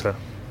over matter.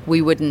 We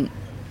wouldn't.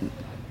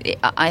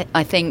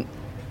 I think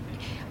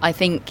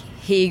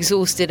he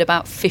exhausted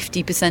about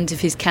 50%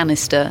 of his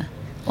canister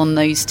on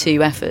those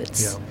two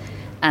efforts,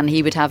 and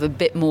he would have a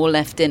bit more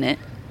left in it.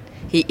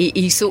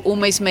 He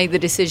almost made the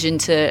decision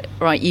to,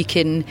 right, you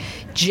can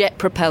jet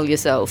propel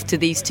yourself to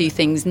these two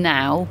things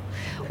now,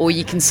 or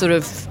you can sort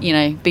of,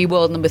 be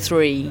world number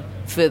 3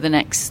 for the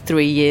next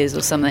 3 years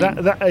or something.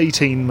 That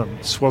 18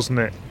 months, wasn't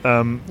it?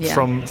 From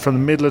the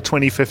middle of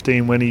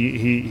 2015 when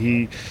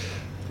he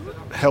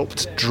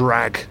helped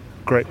drag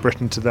Great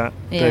Britain to that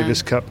Yeah.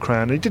 Davis Cup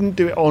crown. He didn't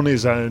do it on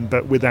his own,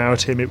 but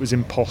without him it was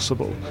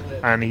impossible,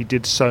 and he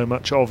did so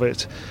much of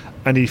it,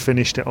 and he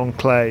finished it on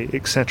clay,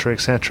 etc.,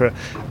 etc.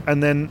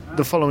 And then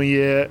the following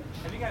year,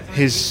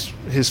 his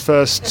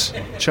first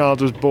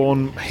child was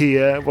born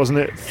here, wasn't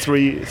it,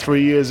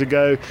 three years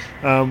ago,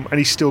 and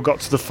he still got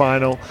to the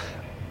final,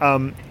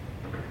 and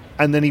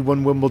then he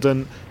won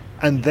Wimbledon,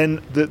 and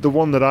then the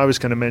one that I was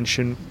going to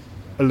mention,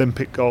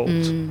 Olympic gold,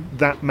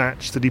 that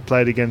match that he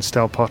played against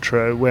Del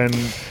Potro when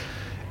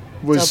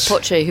was Del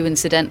Potro, who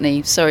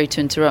incidentally, sorry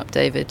to interrupt,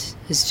 David,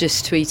 has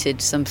just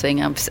tweeted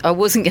something. I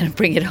wasn't going to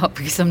bring it up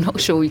because I'm not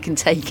sure we can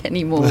take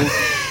any more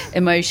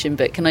emotion,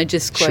 but can I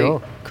just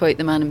quote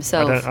the man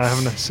himself? I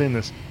haven't seen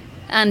this.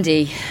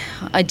 Andy,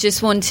 I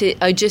just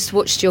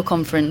watched your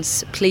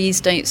conference. Please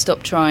don't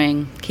stop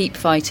trying. Keep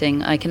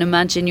fighting. I can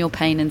imagine your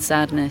pain and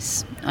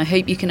sadness. I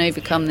hope you can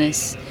overcome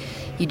this.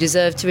 You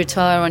deserve to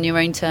retire on your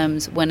own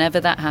terms whenever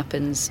that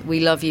happens. We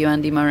love you,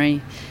 Andy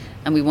Murray,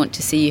 and we want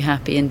to see you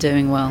happy and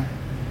doing well.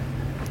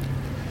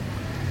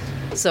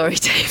 Sorry,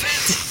 David.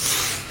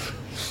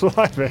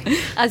 Blimey.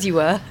 As you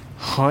were.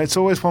 Oh, it's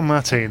always Juan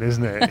Martin,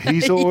 isn't it?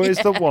 He's always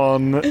the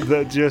one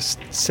that just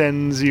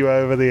sends you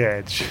over the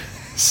edge.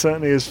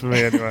 Certainly is for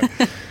me, anyway.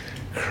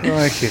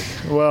 Crikey.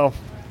 Well,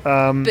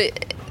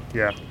 but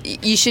yeah.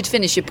 You should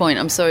finish your point.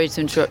 I'm sorry to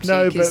interrupt you.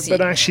 No,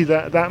 but actually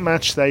that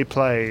match they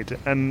played,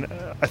 and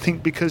I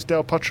think because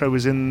Del Potro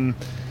was in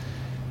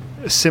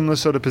a similar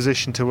sort of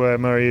position to where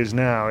Murray is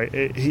now,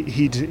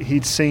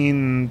 he'd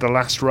seen the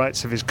last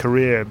rites of his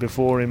career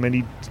before him,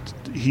 and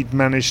he'd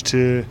managed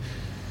to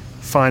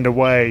find a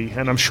way,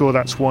 and I'm sure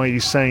that's why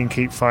he's saying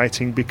keep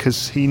fighting,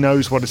 because he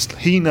knows what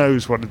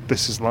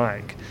this is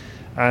like.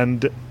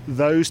 And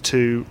those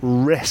two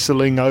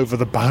wrestling over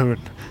the bone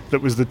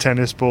that was the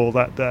tennis ball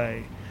that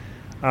day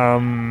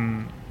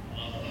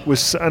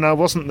was, and I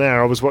wasn't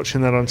there, I was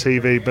watching that on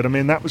TV, but I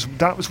mean that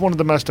was one of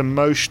the most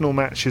emotional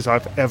matches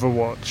I've ever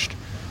watched.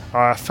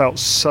 I felt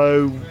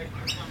so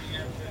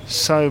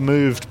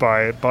moved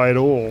by it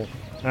all,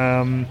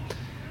 and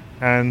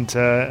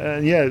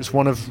yeah, it's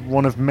one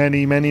of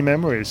many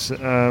memories,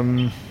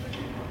 that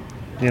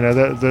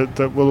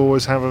we'll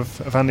always have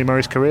of Andy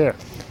Murray's career.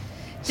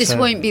 This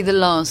won't be the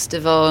last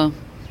of our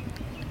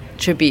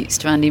tributes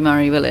to Andy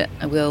Murray, will it?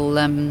 We'll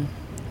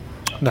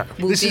no.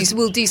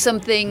 We'll do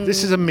something.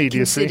 This is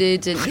immediacy.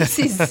 Considered, and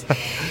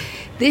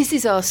this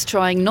is us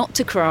trying not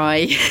to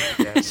cry.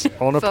 Yes,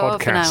 on a for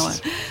podcast. Half an hour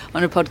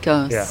on a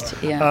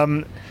podcast.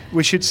 Yeah.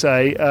 We should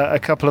say a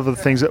couple of other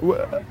things. That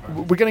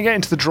we're going to get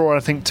into the draw,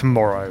 I think,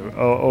 tomorrow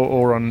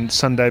or on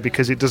Sunday,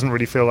 because it doesn't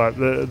really feel like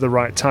the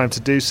right time to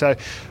do so.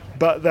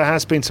 But there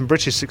has been some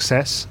British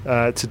success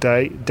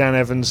today. Dan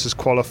Evans has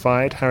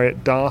qualified.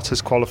 Harriet Dart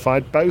has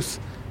qualified. Both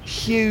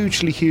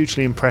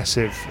hugely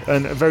impressive,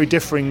 and very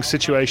differing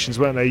situations,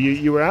 weren't they?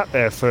 You were out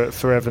there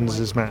for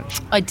Evans' match.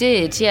 I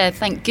did, yeah.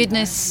 Thank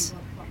goodness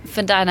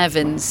for Dan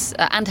Evans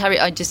and Harriet.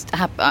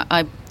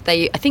 I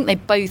think they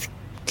both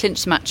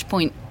clinched match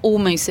point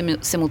almost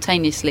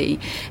simultaneously,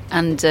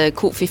 and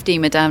court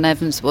 15 where Dan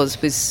Evans was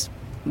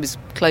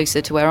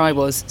closer to where I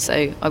was,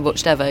 so I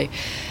watched Evo.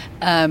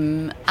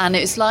 And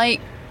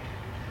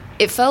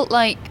it felt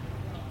like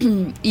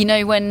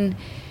when,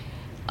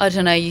 I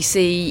don't know, you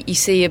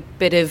see a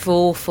bit of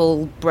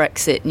awful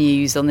Brexit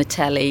news on the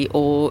telly,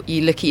 or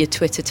you look at your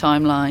Twitter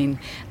timeline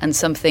and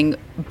something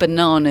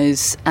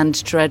bananas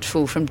and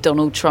dreadful from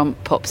Donald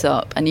Trump pops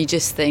up, and you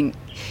just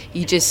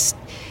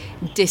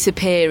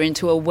disappear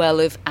into a well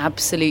of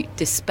absolute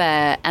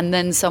despair, and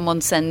then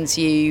someone sends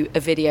you a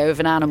video of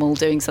an animal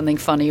doing something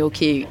funny or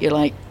cute. You're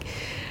like,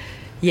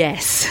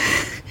 yes.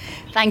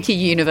 Thank you,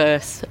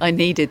 universe. I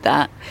needed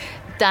that.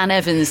 Dan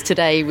Evans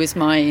today was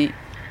my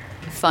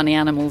funny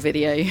animal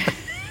video.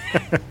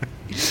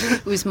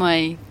 It was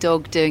my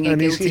dog doing a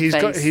guilty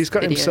face. He's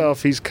got video.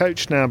 himself. He's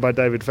coached now by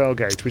David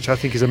Felgate, which I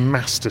think is a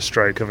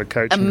masterstroke of a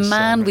coach. A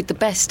man with the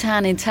best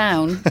tan in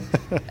town.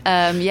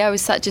 I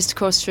was sat just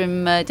across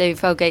from David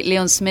Felgate.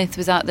 Leon Smith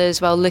was out there as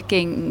well,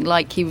 looking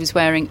like he was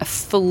wearing a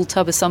full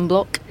tub of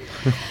sunblock.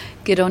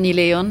 Good on you,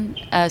 Leon.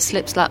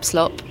 Slip, slap,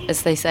 slop,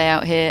 as they say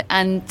out here.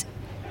 And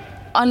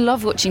I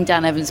love watching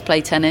Dan Evans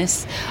play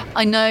tennis.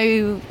 I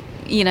know,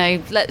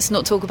 let's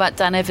not talk about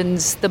Dan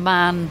Evans, the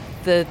man,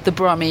 the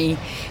Brummie,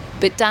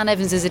 but Dan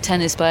Evans as a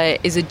tennis player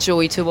is a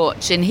joy to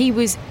watch, and he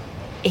was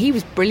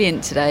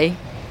brilliant today.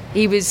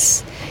 He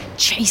was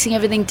chasing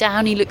everything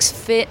down. He looks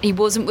fit. He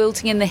wasn't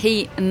wilting in the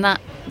heat, and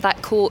that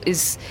court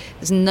there's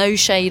no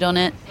shade on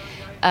it.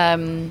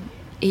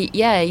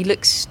 He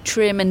looks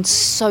trim and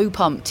so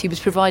pumped. He was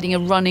providing a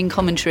running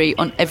commentary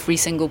on every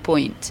single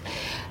point.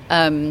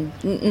 None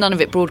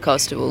of it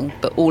broadcastable,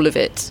 but all of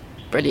it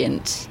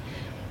brilliant.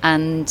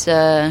 And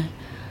I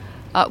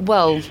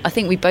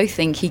think we both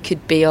think he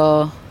could be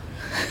our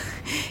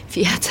if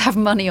you had to have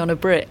money on a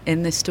Brit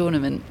in this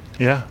tournament,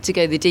 to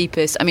go the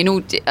deepest. I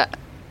mean,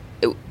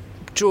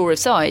 draw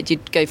aside,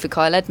 you'd go for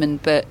Kyle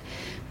Edmund, but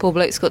poor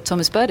bloke's got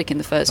Thomas Burdick in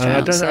the first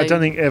round. I don't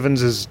think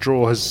Evans's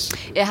draw has...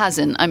 It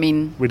hasn't. I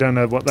mean... We don't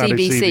know what that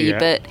TBC, is yet.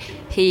 But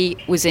he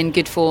was in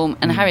good form.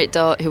 And Harriet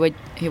Dart, who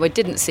I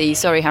didn't see,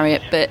 sorry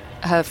Harriet, but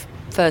her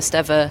first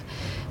ever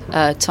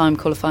time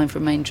qualifying for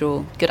a main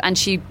draw. Good. And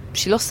she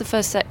lost the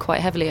first set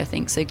quite heavily, I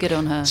think, so good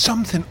on her.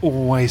 Something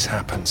always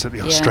happens at the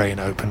Australian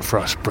Open for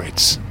us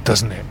Brits,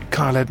 doesn't it?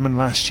 Kyle Edmund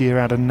last year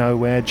out of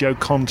nowhere, Joe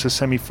Conter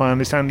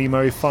semi-finalist, Andy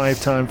Murray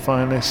 5-time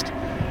finalist.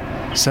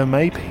 So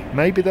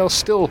maybe there'll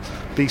still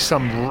be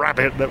some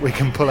rabbit that we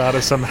can pull out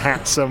of some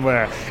hat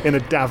somewhere in a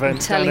Dan I'm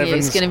telling you,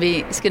 it's going to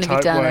be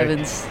Dan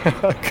Evans.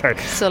 Okay,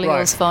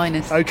 Solihull's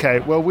finest. Okay,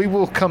 well, we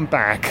will come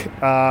back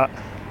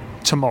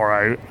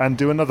tomorrow and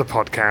do another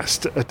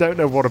podcast. I don't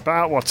know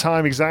what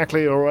time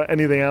exactly or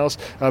anything else,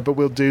 but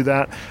we'll do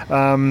that.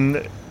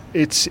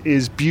 It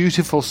is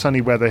beautiful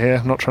sunny weather here.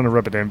 I'm not trying to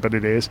rub it in, but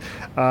it is.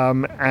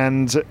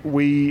 And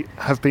we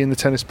have been the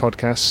Tennis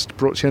Podcast,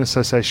 brought to you in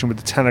association with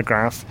the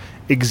Telegraph,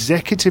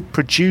 executive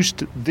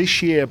produced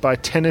this year by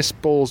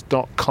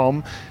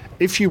tennisballs.com.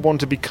 If you want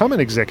to become an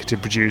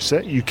executive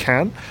producer, you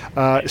can,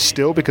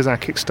 still, because our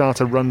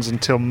Kickstarter runs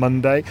until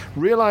Monday.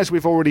 Realise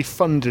we've already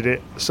funded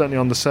it, certainly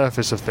on the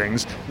surface of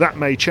things. That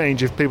may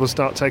change if people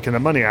start taking the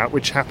money out,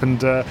 which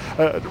happened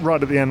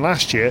right at the end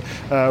last year.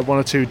 One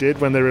or two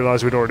did when they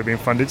realised we'd already been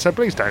funded, so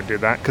please don't do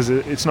that, because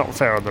it's not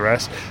fair on the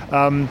rest.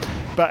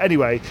 But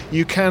anyway,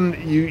 you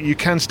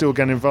can still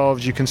get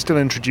involved, you can still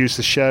introduce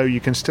the show,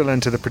 you can still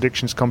enter the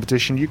predictions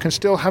competition, you can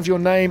still have your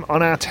name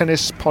on our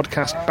Tennis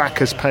Podcast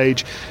backers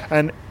page,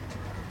 and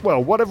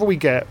well, whatever we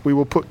get, we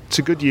will put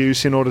to good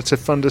use in order to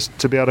fund us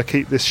to be able to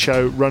keep this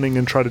show running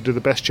and try to do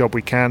the best job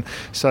we can.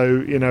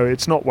 So,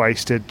 it's not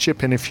wasted.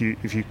 Chip in if you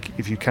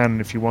can,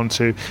 if you want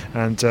to,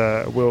 and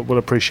we'll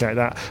appreciate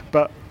that.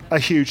 But a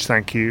huge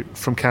thank you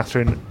from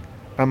Catherine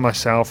and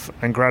myself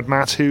and Grad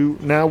Matt, who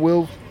now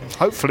will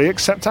hopefully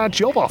accept our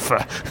job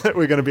offer that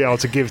we're going to be able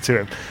to give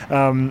to him.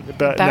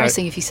 But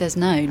embarrassing if he says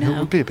no now. It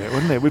would be a bit,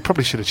 wouldn't it? We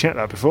probably should have checked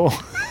that before.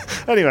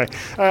 Anyway,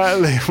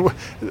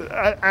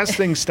 as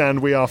things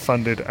stand, we are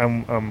funded,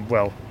 and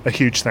well, a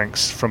huge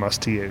thanks from us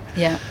to you.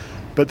 Yeah.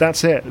 But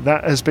that's it.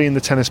 That has been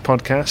the Tennis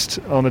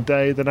Podcast on a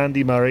day that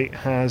Andy Murray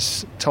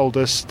has told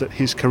us that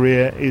his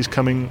career is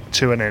coming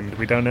to an end.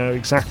 We don't know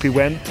exactly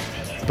when,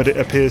 but it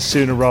appears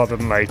sooner rather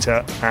than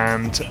later.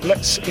 And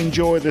let's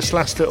enjoy this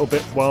last little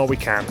bit while we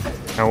can.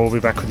 And we'll be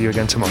back with you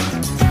again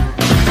tomorrow.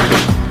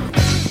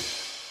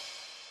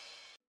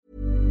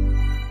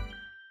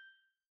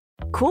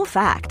 Cool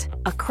fact,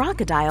 a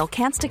crocodile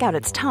can't stick out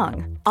its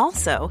tongue.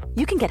 Also,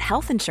 you can get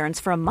health insurance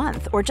for a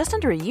month or just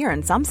under a year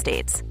in some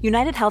states.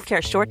 United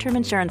Healthcare short-term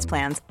insurance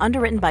plans,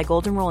 underwritten by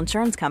Golden Rule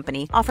Insurance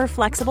Company, offer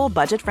flexible,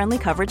 budget-friendly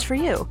coverage for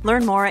you.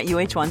 Learn more at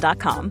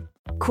uh1.com.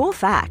 Cool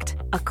fact,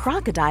 a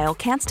crocodile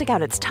can't stick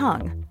out its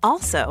tongue.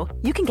 Also,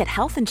 you can get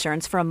health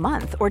insurance for a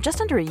month or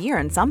just under a year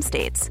in some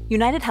states.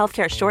 United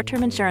Healthcare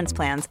short-term insurance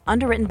plans,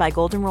 underwritten by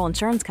Golden Rule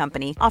Insurance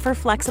Company, offer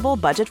flexible,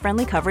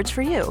 budget-friendly coverage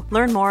for you.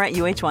 Learn more at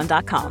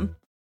uh1.com.